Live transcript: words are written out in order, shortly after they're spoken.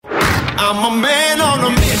I'm a man on a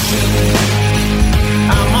mission.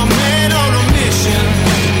 I'm a man on a mission.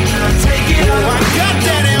 Take it up. I got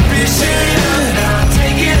that ambition.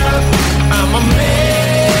 Take it up. I'm a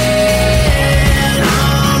man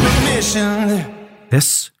on a mission.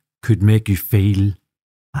 This could make you feel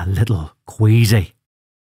a little queasy.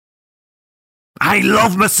 I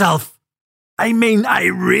love myself. I mean, I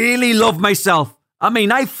really love myself. I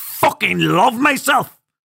mean, I fucking love myself.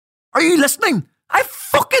 Are you listening? I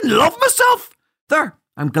fucking love myself. There,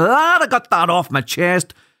 I'm glad I got that off my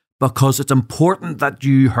chest because it's important that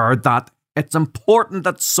you heard that. It's important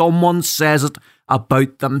that someone says it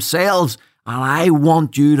about themselves. And I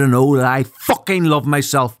want you to know that I fucking love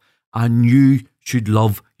myself and you should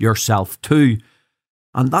love yourself too.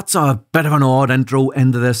 And that's a bit of an odd intro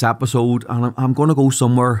into this episode. And I'm going to go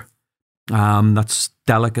somewhere that's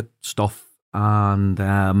delicate stuff. And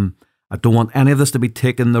I don't want any of this to be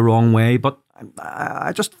taken the wrong way, but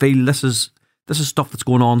I just feel this is stuff that's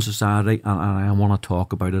going on in society, and I want to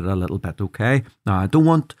talk about it a little bit, okay? Now, I don't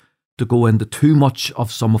want to go into too much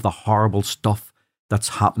of some of the horrible stuff that's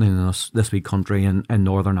happening in this wee country in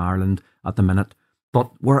Northern Ireland at the minute,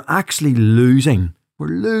 but we're actually losing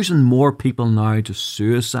more people now to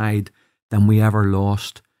suicide than we ever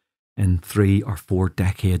lost in 3 or 4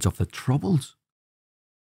 decades of the Troubles.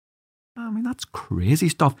 I mean, that's crazy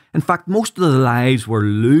stuff. In fact, most of the lives we're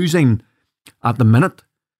losing at the minute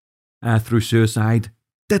through suicide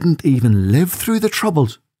didn't even live through the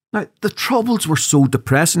Troubles. Now, the Troubles were so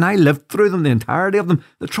depressing. I lived through them, the entirety of them.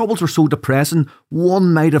 The Troubles were so depressing,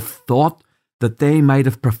 one might have thought that they might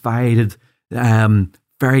have provided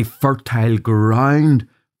very fertile ground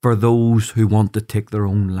for those who want to take their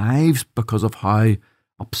own lives because of how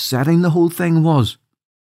upsetting the whole thing was.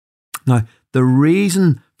 Now, the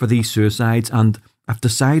reason for these suicides, and I've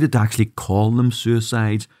decided to actually call them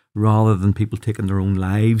suicides rather than people taking their own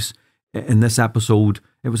lives in this episode,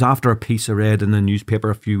 it was after a piece I read in the newspaper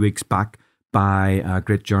a few weeks back by a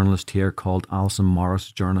great journalist here called Alison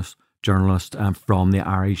Morris, journalist from the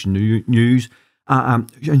Irish News.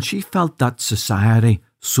 And she felt that society,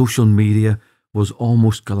 social media, was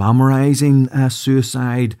almost glamorising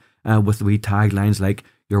suicide with the wee taglines like,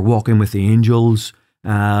 "You're walking with the angels,"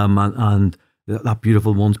 and that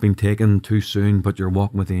beautiful one's been taken too soon, but you're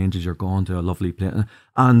walking with the angels, you're going to a lovely place.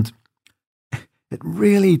 And it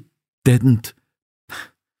really didn't,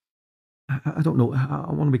 I don't know,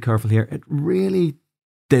 I want to be careful here, it really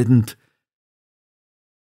didn't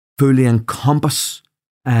fully encompass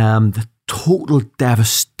the total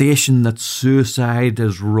devastation that suicide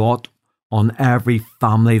has wrought on every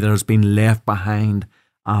family that has been left behind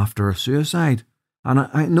after a suicide. And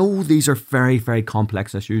I know these are very, very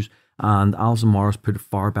complex issues, and Alison Morris put it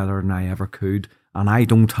far better than I ever could. And I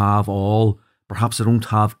don't have perhaps I don't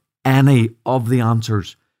have any of the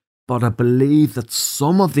answers, but I believe that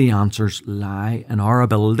some of the answers lie in our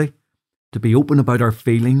ability to be open about our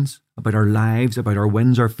feelings, about our lives, about our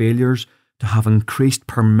wins or failures, to have increased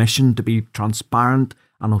permission to be transparent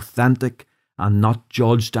and authentic and not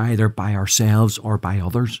judged either by ourselves or by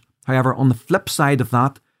others. However, on the flip side of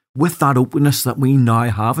that, with that openness that we now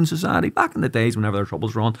have in society, back in the days whenever the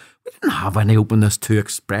Troubles were on, we didn't have any openness to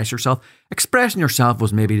express yourself. Expressing yourself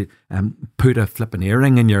was maybe put a flipping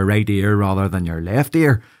earring in your right ear rather than your left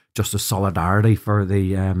ear, just as solidarity for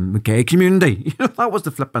the gay community. You know, that was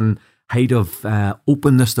the flipping height of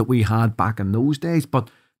openness that we had back in those days. But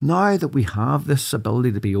now that we have this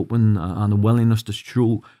ability to be open and a willingness to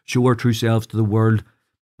show our true selves to the world,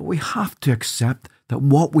 we have to accept that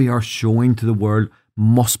what we are showing to the world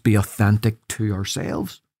must be authentic to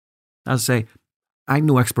ourselves. As I say, I'm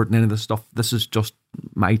no expert in any of this stuff. This is just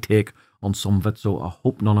my take on some of it, so I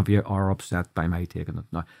hope none of you are upset by my take on it.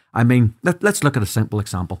 Now, I mean, let's look at a simple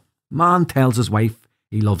example. Man tells his wife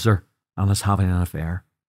he loves her and is having an affair.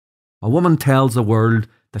 A woman tells the world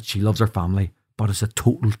that she loves her family, but is a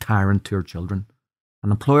total tyrant to her children.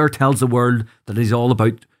 An employer tells the world that he's all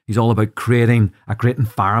about creating a great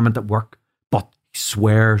environment at work, but he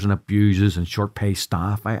swears and abuses and short pays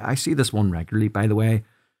staff. I see this one regularly, by the way.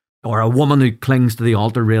 Or a woman who clings to the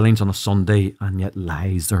altar railings on a Sunday and yet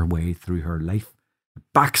lies their way through her life,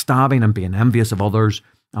 backstabbing and being envious of others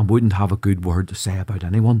and wouldn't have a good word to say about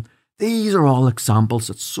anyone. These are all examples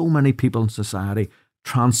that so many people in society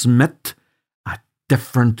transmit a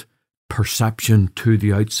different perception to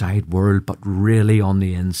the outside world, but really on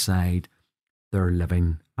the inside, they're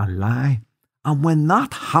living a lie. And when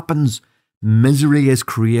that happens, misery is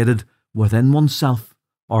created within oneself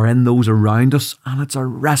or in those around us, and it's a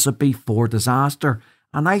recipe for disaster.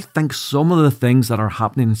 And I think some of the things that are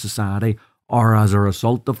happening in society are as a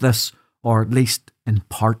result of this, or at least in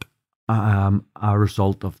part a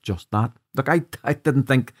result of just that. Look, I didn't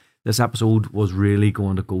think this episode was really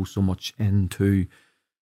going to go so much into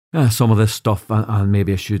some of this stuff, and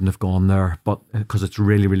maybe I shouldn't have gone there, but because it's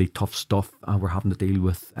really, really tough stuff we're having to deal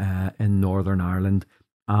with in Northern Ireland,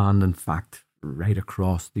 and in fact right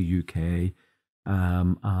across the UK.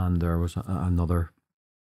 And there was another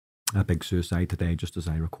big suicide today just as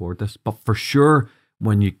I record this. But for sure,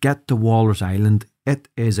 when you get to Walrus Island, it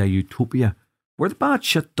is a utopia where the bad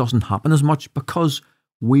shit doesn't happen as much because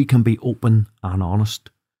we can be open and honest.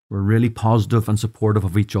 We're really positive and supportive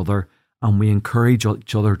of each other, and we encourage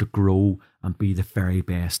each other to grow and be the very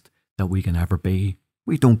best that we can ever be.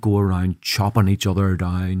 We don't go around chopping each other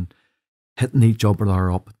down, hitting each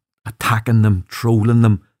other up, attacking them, trolling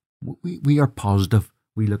them. We are positive.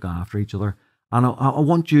 We look after each other. And I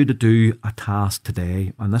want you to do a task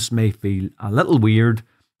today, and this may feel a little weird,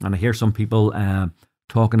 and I hear some people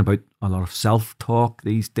talking about a lot of self-talk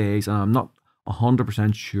these days, and I'm not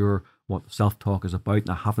 100% sure what self-talk is about,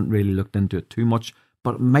 and I haven't really looked into it too much,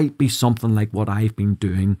 but it might be something like what I've been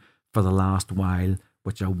doing for the last while,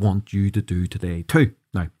 which I want you to do today too.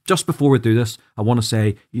 Now, just before we do this, I want to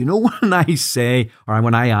say, you know, when I say, or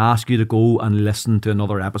when I ask you to go and listen to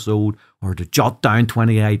another episode, or to jot down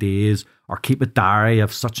 20 ideas, or keep a diary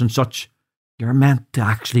of such and such, you're meant to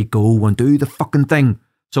actually go and do the fucking thing.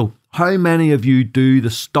 So, how many of you do the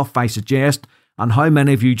stuff I suggest, and how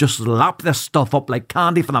many of you just lap this stuff up like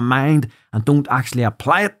candy for the mind and don't actually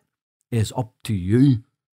apply it, is up to you.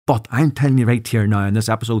 But I'm telling you right here now in this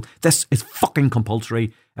episode, this is fucking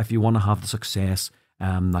compulsory if you want to have the success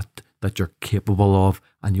that you're capable of,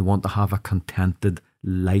 and you want to have a contented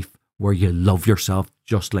life where you love yourself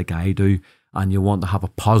just like I do, and you want to have a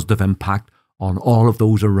positive impact on all of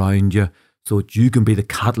those around you, so that you can be the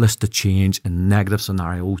catalyst to change in negative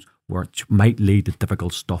scenarios where it might lead to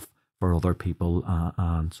difficult stuff for other people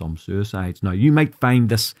and some suicides. Now, you might find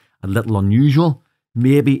this a little unusual,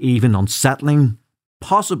 maybe even unsettling,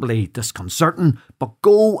 possibly disconcerting, but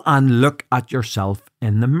go and look at yourself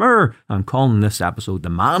in the mirror. I'm calling this episode The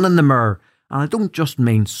Man in the Mirror, and I don't just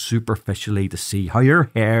mean superficially to see how your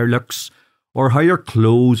hair looks, or how your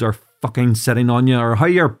clothes are fucking sitting on you, or how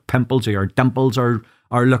your pimples or your dimples are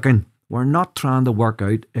looking. We're not trying to work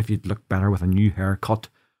out if you'd look better with a new haircut,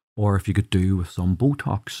 or if you could do with some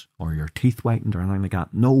Botox, or your teeth whitened, or anything like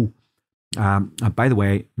that. No. And by the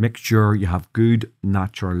way, make sure you have good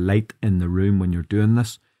natural light in the room when you're doing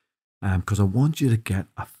this, because I want you to get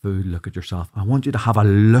a full look at yourself. I want you to have a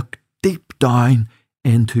look deep down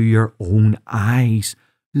into your own eyes.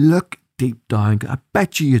 Look deep down. I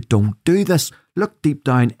bet you don't do this. Look deep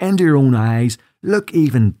down into your own eyes. Look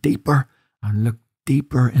even deeper, and look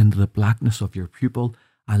deeper into the blackness of your pupil,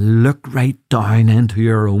 and look right down into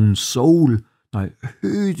your own soul. Now,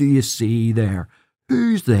 who do you see there?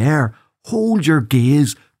 Who's there? Hold your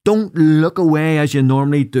gaze. Don't look away as you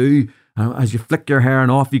normally do. As you flick your hair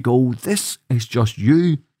and off you go. This is just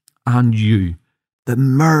you and you. The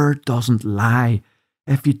mirror doesn't lie.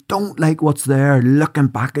 If you don't like what's there looking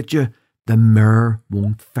back at you, the mirror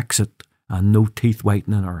won't fix it. And no teeth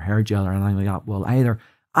whitening or hair gel or anything like that will either.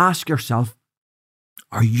 Ask yourself,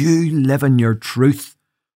 are you living your truth,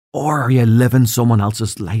 or are you living someone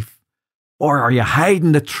else's life? Or are you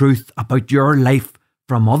hiding the truth about your life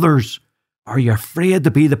from others? Are you afraid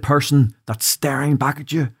to be the person that's staring back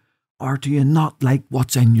at you? Or do you not like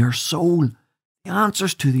what's in your soul? The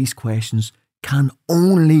answers to these questions can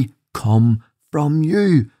only come from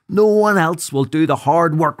you. No one else will do the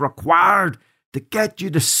hard work required to get you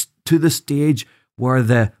to the stage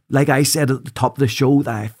where like I said at the top of the show,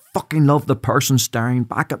 that I fucking love the person staring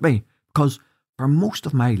back at me. Because for most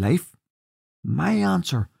of my life, my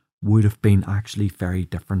answer would have been actually very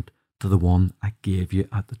different to the one I gave you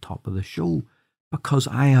at the top of the show, because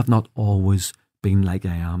I have not always been like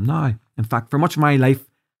I am now. In fact, for much of my life,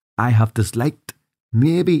 I have disliked,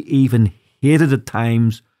 maybe even hated at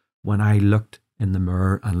times, when I looked in the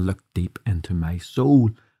mirror and looked deep into my soul.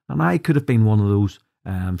 And I could have been one of those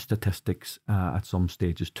statistics at some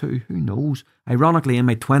stages too. Who knows? Ironically, in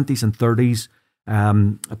my 20s and 30s,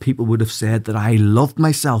 people would have said that I loved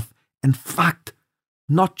myself. In fact,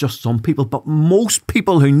 not just some people, but most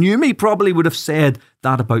people who knew me probably would have said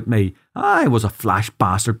that about me. I was a flash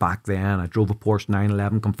bastard back then. I drove a Porsche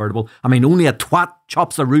 911 convertible. I mean, only a twat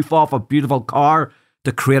chops the roof off a beautiful car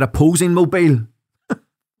to create a posing mobile.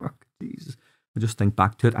 Jesus. I just think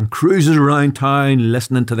back to it. And cruises around town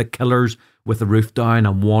listening to the Killers with the roof down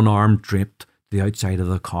and one arm draped to the outside of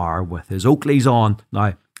the car with his Oakleys on.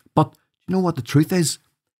 Now, but you know what the truth is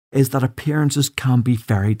that appearances can be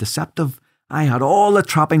very deceptive. I had all the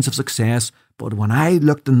trappings of success, but when I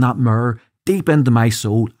looked in that mirror, deep into my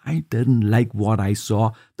soul, I didn't like what I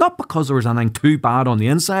saw. Not because there was anything too bad on the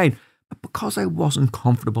inside, but because I wasn't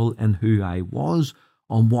comfortable in who I was,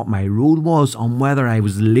 on what my role was, on whether I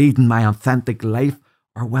was leading my authentic life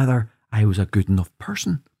or whether I was a good enough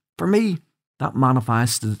person. For me, that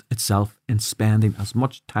manifested itself in spending as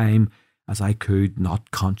much time as I could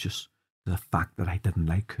not conscious of the fact that I didn't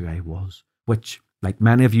like who I was, which, like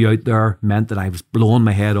many of you out there, meant that I was blowing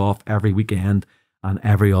my head off every weekend and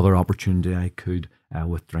every other opportunity I could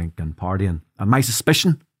with drink and partying. And my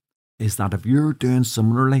suspicion is that if you're doing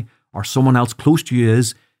similarly, or someone else close to you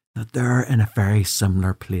is, that they're in a very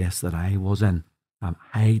similar place that I was in. I'm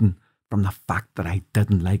hiding from the fact that I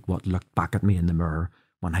didn't like what looked back at me in the mirror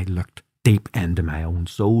when I looked deep into my own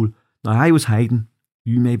soul. Now, I was hiding.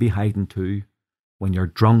 You may be hiding too. When you're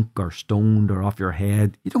drunk or stoned or off your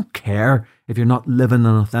head, you don't care if you're not living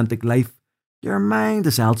an authentic life. Your mind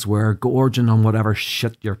is elsewhere, gorging on whatever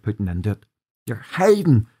shit you're putting into it. You're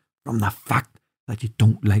hiding from the fact that you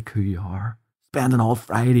don't like who you are, spending all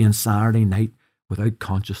Friday and Saturday night without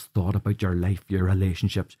conscious thought about your life, your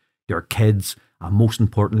relationships, your kids, and most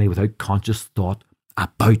importantly, without conscious thought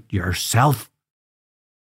about yourself.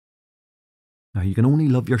 Now, you can only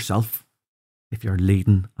love yourself if you're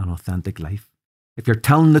leading an authentic life. If you're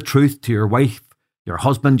telling the truth to your wife, your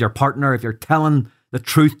husband, your partner, if you're telling the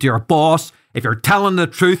truth to your boss, if you're telling the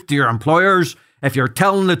truth to your employers, if you're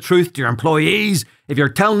telling the truth to your employees, if you're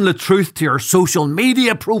telling the truth to your social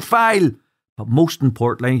media profile, but most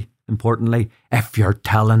importantly, if you're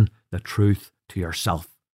telling the truth to yourself.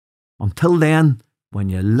 Until then, when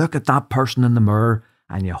you look at that person in the mirror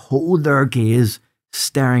and you hold their gaze,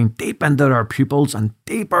 staring deep into their pupils and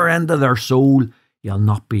deeper into their soul, you'll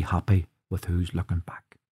not be happy with who's looking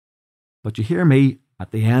back. But you hear me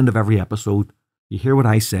at the end of every episode, you hear what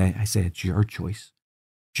I say. I say it's your choice.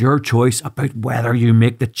 It's your choice about whether you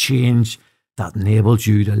make the change that enables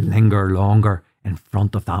you to linger longer in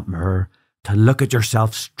front of that mirror, to look at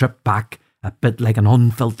yourself stripped back a bit like an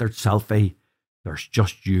unfiltered selfie. There's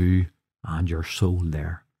just you and your soul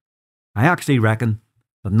there. I actually reckon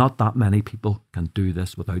that not that many people can do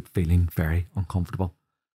this without feeling very uncomfortable,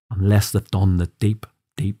 unless they've done the deep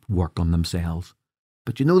work on themselves.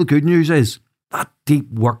 But you know, the good news is that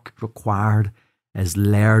deep work required is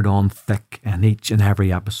layered on thick in each and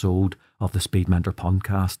every episode of the Speed Mentor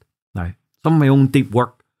podcast. Now, some of my own deep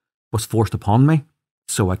work was forced upon me,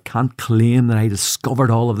 so I can't claim that I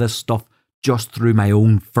discovered all of this stuff just through my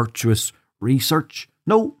own virtuous research.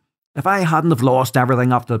 No, if I hadn't have lost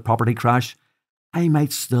everything after the property crash, I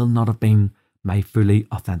might still not have been my fully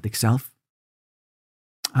authentic self.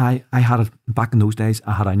 I had back in those days,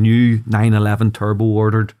 I had a new 911 Turbo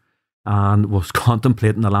ordered and was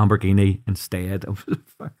contemplating a Lamborghini instead.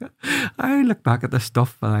 I look back at this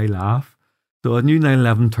stuff and I laugh. So a new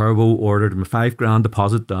 911 Turbo ordered, my $5,000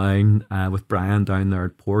 deposit down with Brian down there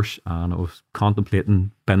at Porsche, and I was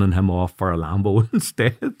contemplating binning him off for a Lambo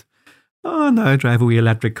instead. Oh, now I drive a wee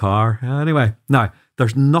electric car. Anyway, now,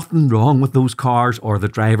 there's nothing wrong with those cars or the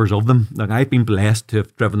drivers of them. Like, I've been blessed to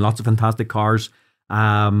have driven lots of fantastic cars,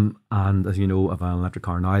 and as you know, I have an electric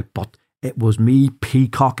car now, but it was me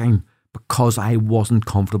peacocking because I wasn't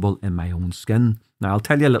comfortable in my own skin. Now, I'll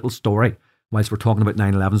tell you a little story whilst we're talking about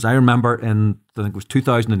 911s. I remember in, I think it was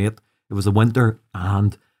 2008, it was the winter,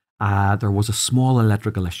 and there was a small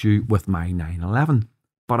electrical issue with my 911.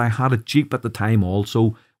 But I had a Jeep at the time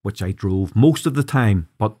also, which I drove most of the time.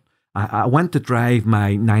 But I went to drive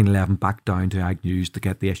my 911 back down to Agnews to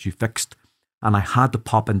get the issue fixed, and I had to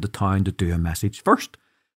pop into town to do a message first.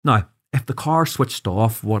 Now, if the car switched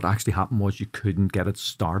off, what actually happened was you couldn't get it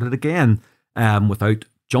started again without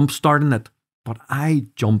jump starting it. But I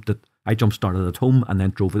jump started at home and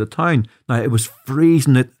then drove it to town. Now, it was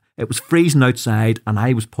freezing. It was freezing outside, and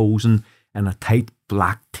I was posing in a tight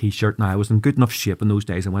black t-shirt. Now, I was in good enough shape in those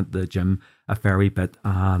days. I went to the gym a fair wee bit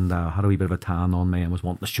and had a wee bit of a tan on me and was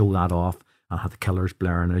wanting to show that off. I had the killers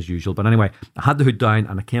blaring as usual. But anyway, I had the hood down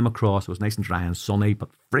and I came across. It was nice and dry and sunny, but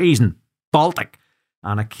freezing, Baltic.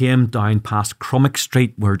 And I came down past Crummock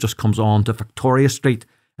Street, where it just comes on to Victoria Street,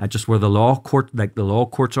 just where the law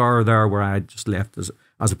courts are there, where I just left as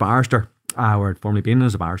a barrister, or I'd formerly been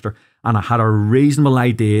as a barrister. And I had a reasonable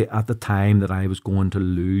idea at the time that I was going to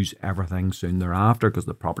lose everything soon thereafter because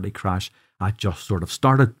the property crash had just sort of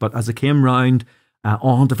started. But as I came round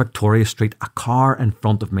onto Victoria Street, a car in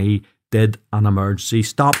front of me did an emergency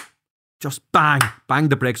stop. Just bang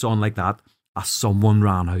the brakes on like that as someone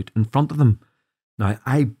ran out in front of them. Now,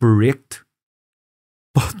 I braked,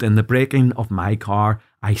 but in the braking of my car,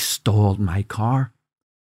 I stalled my car.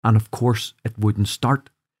 And of course, it wouldn't start.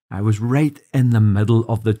 I was right in the middle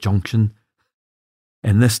of the junction.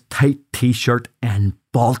 in this tight t-shirt in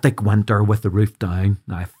Baltic winter with the roof down.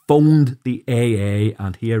 Now, I phoned the AA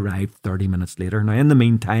and he arrived 30 minutes later. Now, in the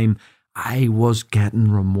meantime, I was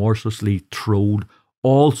getting remorselessly trolled.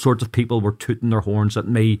 All sorts of people were tooting their horns at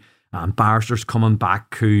me, and barristers coming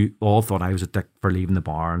back who all thought I was a dick for leaving the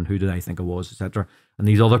bar and who did I think I was, etc. And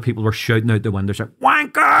these other people were shouting out the window, saying,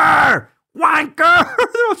 "Wanker! Wanker!"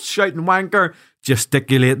 They were shouting wanker,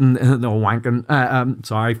 gesticulating, wanking.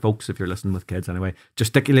 Sorry, folks, if you're listening with kids anyway,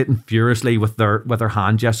 gesticulating furiously with their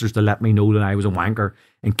hand gestures to let me know that I was a wanker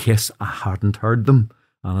in case I hadn't heard them.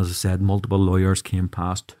 And as I said, multiple lawyers came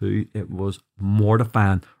past too. It was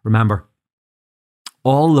mortifying. Remember,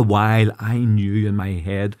 all the while I knew in my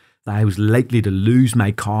head that I was likely to lose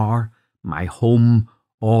my car, my home,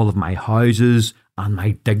 all of my houses, and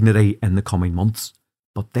my dignity in the coming months.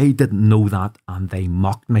 But they didn't know that, and they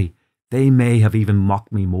mocked me. They may have even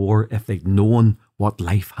mocked me more if they'd known what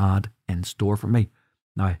life had in store for me.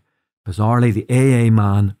 Now, bizarrely, the AA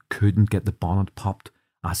man couldn't get the bonnet popped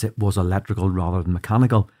as it was electrical rather than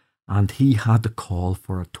mechanical, and he had to call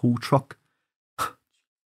for a tow truck.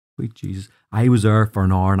 Sweet Jesus. I was there for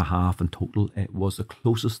an hour and a half in total. It was the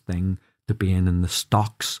closest thing to being in the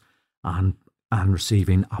stocks and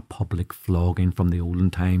receiving a public flogging from the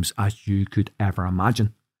olden times as you could ever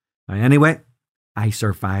imagine. Now, anyway, I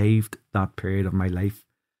survived that period of my life,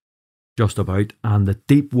 just about, and the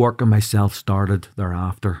deep work of myself started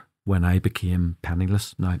thereafter when I became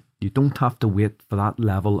penniless. Now, you don't have to wait for that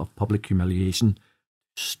level of public humiliation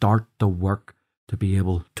to start the work to be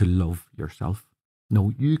able to love yourself.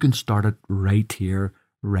 No, you can start it right here,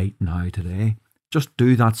 right now, today. Just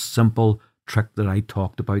do that simple trick that I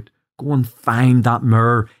talked about. Go and find that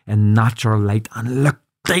mirror in natural light and look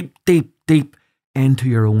deep, deep, deep into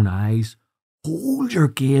your own eyes. Hold your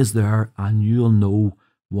gaze there and you'll know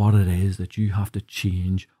what it is that you have to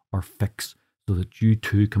change or fix so that you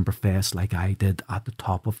too can profess like I did at the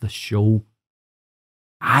top of the show.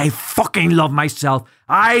 I fucking love myself.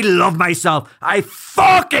 I love myself. I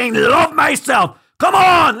fucking love myself. Come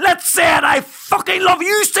on, let's say it. I fucking love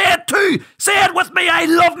you. Say it too. Say it with me. I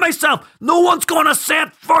love myself. No one's going to say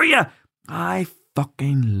it for you. I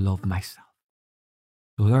fucking love myself.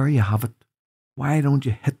 So there you have it. Why don't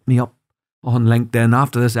you hit me up on LinkedIn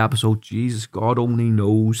after this episode? Jesus, God only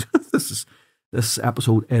knows. This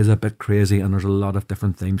episode is a bit crazy and there's a lot of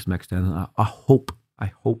different themes mixed in. I hope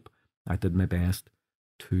I did my best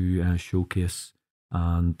to showcase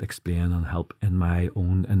and explain and help in my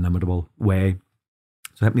own inimitable way.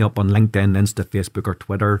 So hit me up on LinkedIn, Insta, Facebook or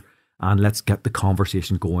Twitter and let's get the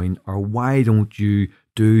conversation going. Or why don't you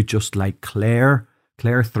do just like Claire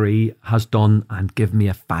 3 has done and give me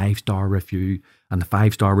a 5-star review. And the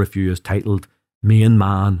 5-star review is titled Main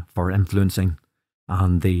Man for Influencing.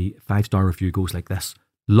 And the 5-star review goes like this: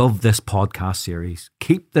 love this podcast series.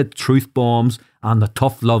 Keep the truth bombs and the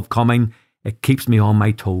tough love coming. It keeps me on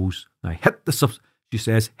my toes. Now hit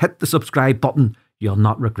the subscribe button. You'll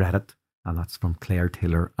not regret it. And that's from Claire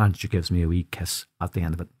Taylor. And she gives me a wee kiss at the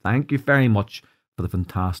end of it. Thank you very much for the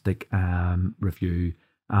fantastic review.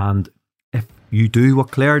 And if you do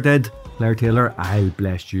what Claire did, Claire Taylor, I'll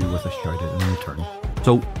bless you with a shout out in return.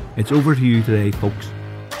 So it's over to you today, folks.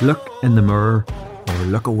 Look in the mirror or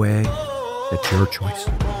look away. It's your choice.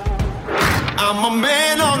 I'm a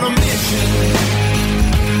man on a mission.